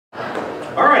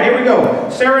All right, here we go.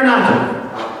 Serenata.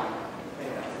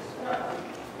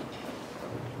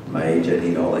 My age, I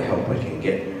need all the help I can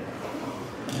get.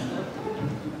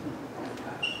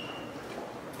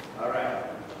 All right.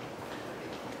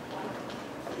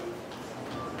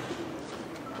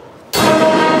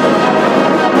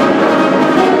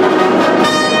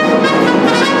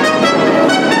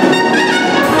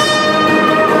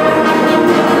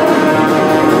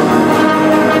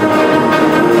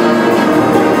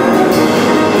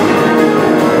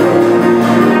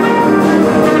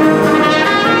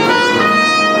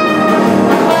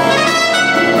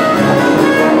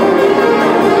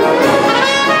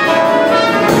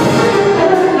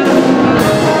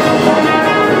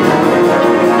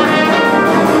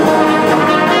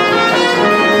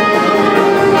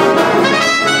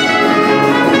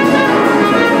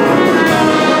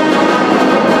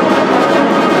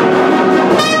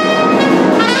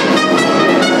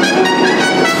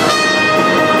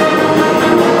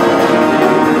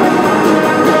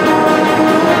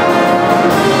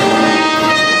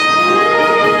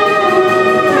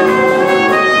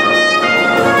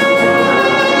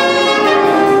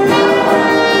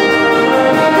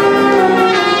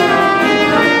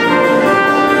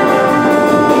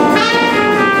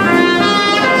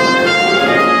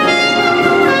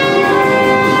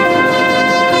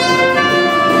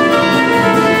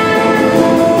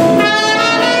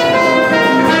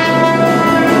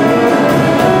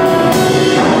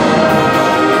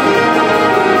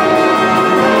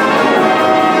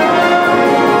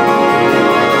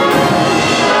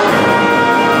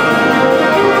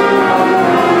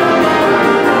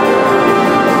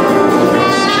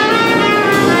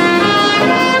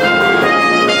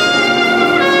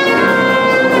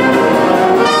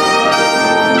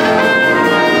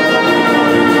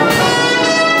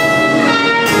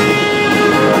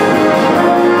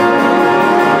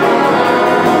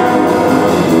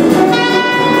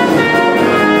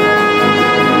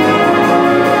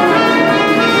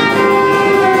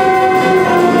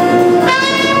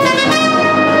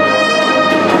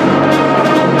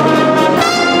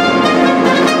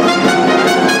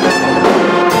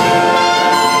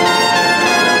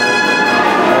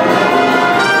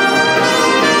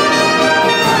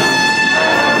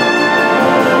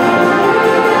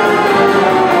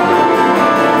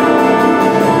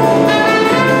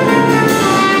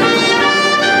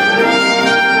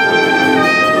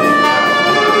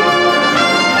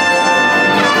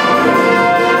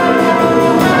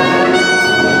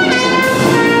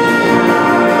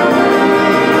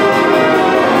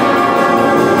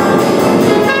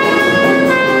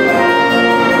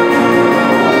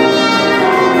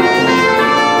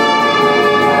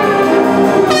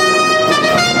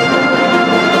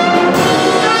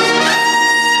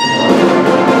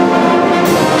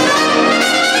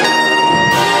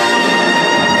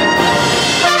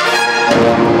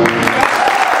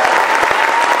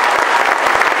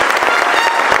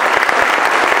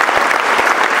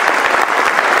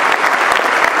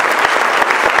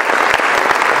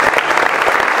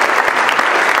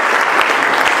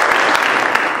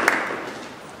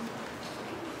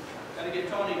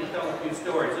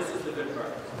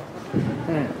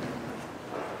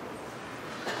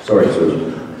 Sorry,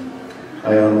 Susan.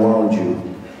 I unwound you.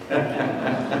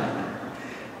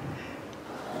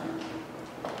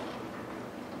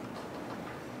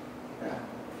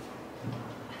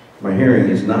 My hearing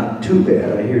is not too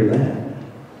bad, I hear that.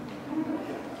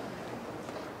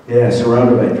 Yeah,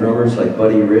 surrounded by drummers like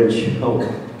Buddy Rich. Oh,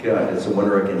 God, it's a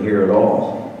wonder I can hear it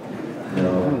all. You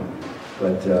know,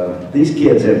 but these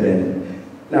kids have been,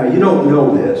 now you don't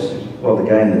know this, well, the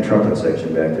guy in the trumpet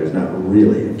section back there is not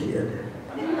really a kid.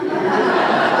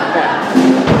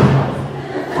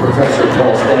 Professor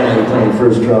Paul Stanley playing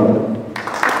first trumpet.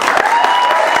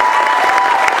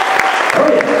 Oh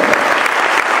yeah.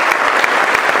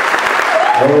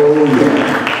 Oh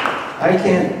yeah. I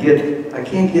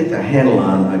can't get the handle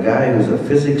on a guy who's a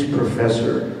physics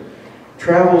professor,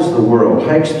 travels the world,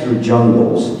 hikes through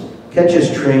jungles, catches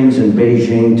trains in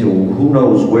Beijing to who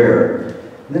knows where,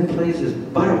 and then plays his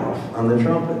butt off on the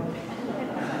trumpet.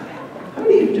 How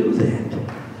do you do that?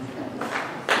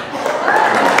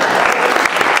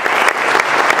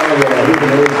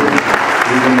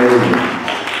 He's amazing.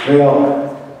 Well,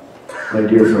 my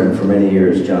dear friend for many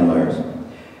years, John Meyers.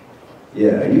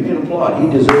 Yeah, you can applaud. He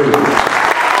deserves it.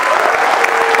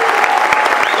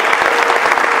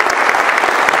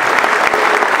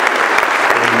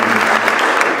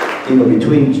 And, you know,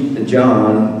 between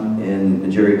John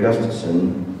and Jerry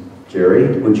Gustafson,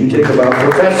 Jerry, would you take a bow,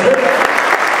 Professor?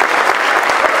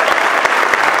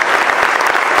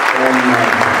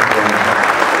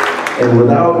 And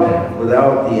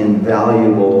without the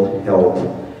invaluable help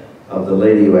of the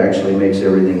lady who actually makes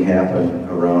everything happen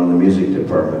around the music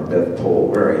department, Beth Pohl.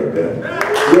 Where are you, Beth?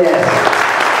 Yes.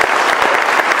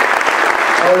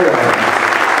 All right.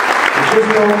 It just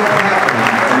won't happen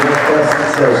unless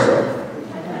Beth says so.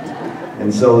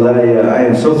 And so I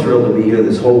am so thrilled to be here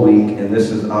this whole week, and this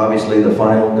is obviously the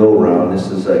final go-round. This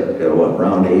is like, what,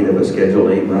 round 8 of a scheduled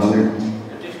 8-rounder?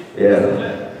 Yeah.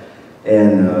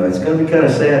 And it's going to be kind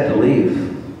of sad to leave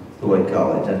Beloit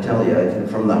College, I tell you,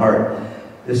 from the heart.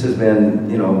 This has been,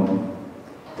 you know,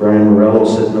 Brian Morello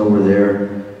sitting over there,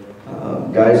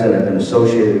 guys that I've been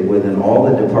associated with in all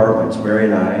the departments. Mary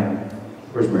and I,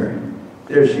 where's Mary?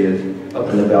 There she is, up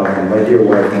in the balcony, my dear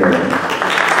wife Mary.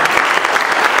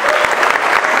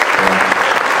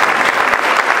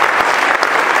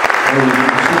 And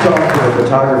she talked to a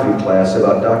photography class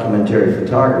about documentary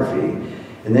photography.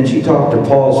 And then she talked to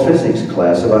Paul's physics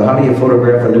class about how do you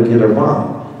photograph a nuclear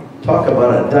bomb. Talk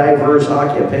about a diverse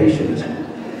occupation.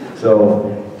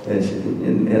 So,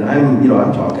 and I'm, you know,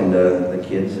 I'm talking to the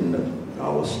kids and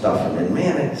all this stuff, and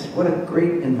man, what a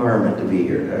great environment to be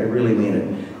here. I really mean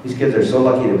it. These kids are so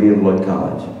lucky to be in Beloit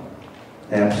College.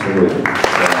 Absolutely.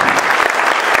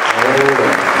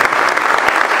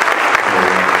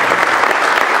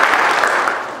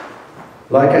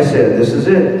 Like I said, this is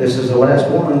it. This is the last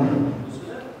one.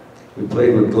 We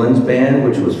played with Glenn's band,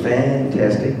 which was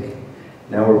fantastic.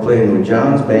 Now we're playing with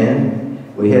John's band.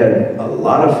 We had a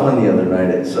lot of fun the other night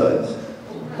at Suds.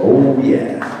 Oh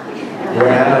yeah.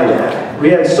 Yeah. We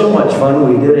had so much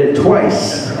fun, we did it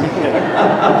twice.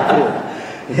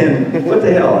 And what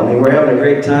the hell, I mean, we're having a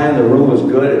great time, the room was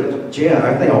good. Gee,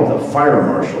 I think all the fire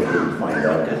marshal didn't find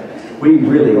out, because we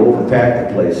really overpacked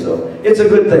the place, so it's a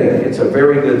good thing. It's a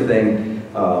very good thing.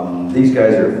 These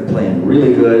guys are playing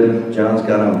really good. John's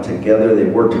got them together.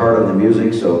 They've worked hard on the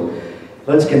music, so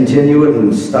let's continue it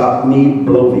and stop me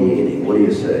bloviating. What do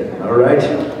you say? All right?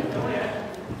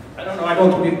 I don't know. I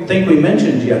don't think we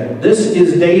mentioned yet. This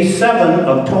is day 7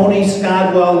 of Tony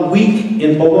Scodwell Week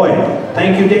in Beloit.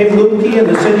 Thank you, Dave Lupke and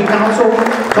the City Council.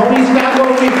 Tony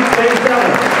Scodwell Week, day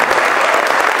 7.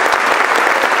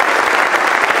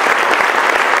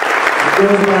 It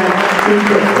goes by too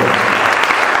quickly.